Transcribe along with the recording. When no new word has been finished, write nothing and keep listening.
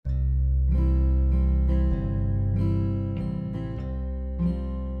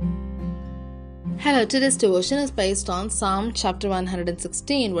Hello, today's devotion is based on Psalm chapter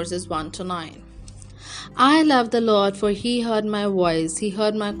 116 verses 1 to 9. I love the Lord, for he heard my voice. He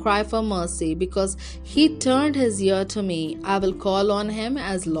heard my cry for mercy, because he turned his ear to me. I will call on him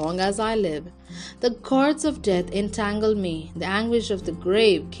as long as I live. The cords of death entangled me. The anguish of the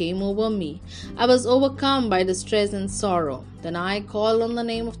grave came over me. I was overcome by distress and sorrow. Then I called on the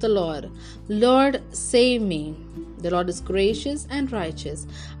name of the Lord. Lord, save me. The Lord is gracious and righteous.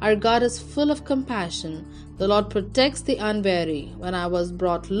 Our God is full of compassion. The Lord protects the unwary. When I was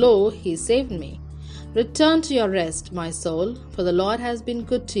brought low, he saved me. Return to your rest, my soul, for the Lord has been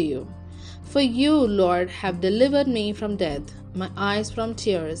good to you. For you, Lord, have delivered me from death, my eyes from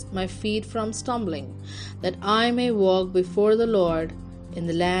tears, my feet from stumbling, that I may walk before the Lord in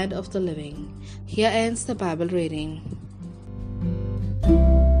the land of the living. Here ends the Bible reading.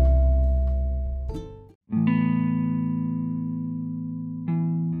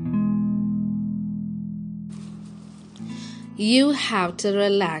 You have to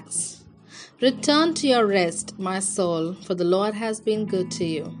relax. Return to your rest, my soul, for the Lord has been good to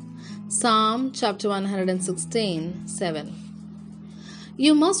you. Psalm chapter 116, 7.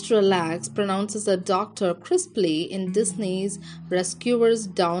 You must relax, pronounces a doctor crisply in Disney's Rescuers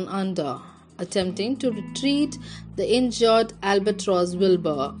Down Under, attempting to retrieve the injured albatross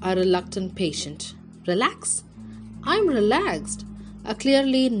Wilbur, a reluctant patient. Relax? I'm relaxed. A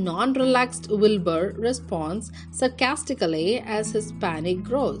clearly non-relaxed Wilbur responds sarcastically as his panic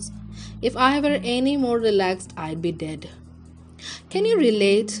grows. If I were any more relaxed, I'd be dead. Can you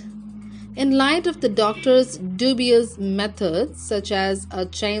relate? In light of the doctor's dubious methods, such as a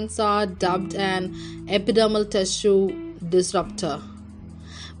chainsaw dubbed an epidermal tissue disruptor,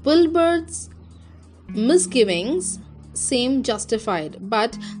 Wilbur's misgivings seem justified,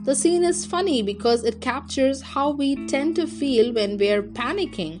 but the scene is funny because it captures how we tend to feel when we're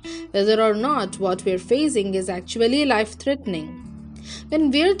panicking, whether or not what we're facing is actually life-threatening.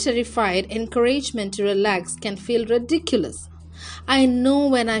 When we're terrified, encouragement to relax can feel ridiculous. I know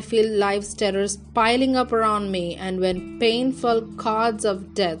when I feel life's terrors piling up around me, and when painful cords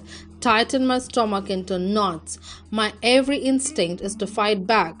of death tighten my stomach into knots, my every instinct is to fight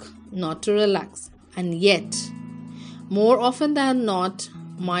back, not to relax. And yet, more often than not,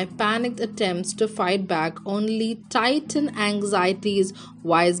 my panicked attempts to fight back only tighten anxiety's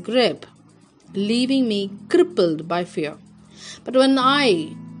wise grip, leaving me crippled by fear. But when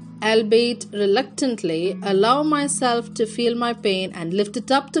I, albeit reluctantly, allow myself to feel my pain and lift it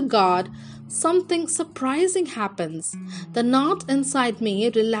up to God, something surprising happens. The knot inside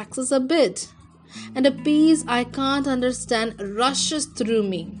me relaxes a bit, and a peace I can't understand rushes through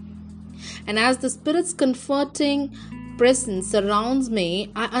me. And as the Spirit's comforting presence surrounds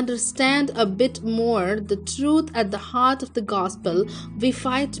me, I understand a bit more the truth at the heart of the gospel. We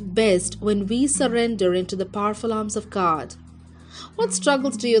fight best when we surrender into the powerful arms of God. What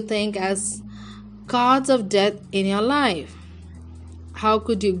struggles do you think as cords of death in your life? How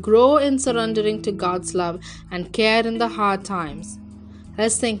could you grow in surrendering to God's love and care in the hard times?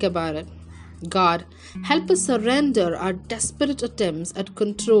 Let's think about it. God, help us surrender our desperate attempts at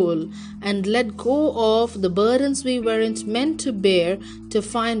control and let go of the burdens we weren't meant to bear to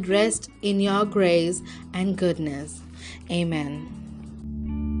find rest in your grace and goodness. Amen.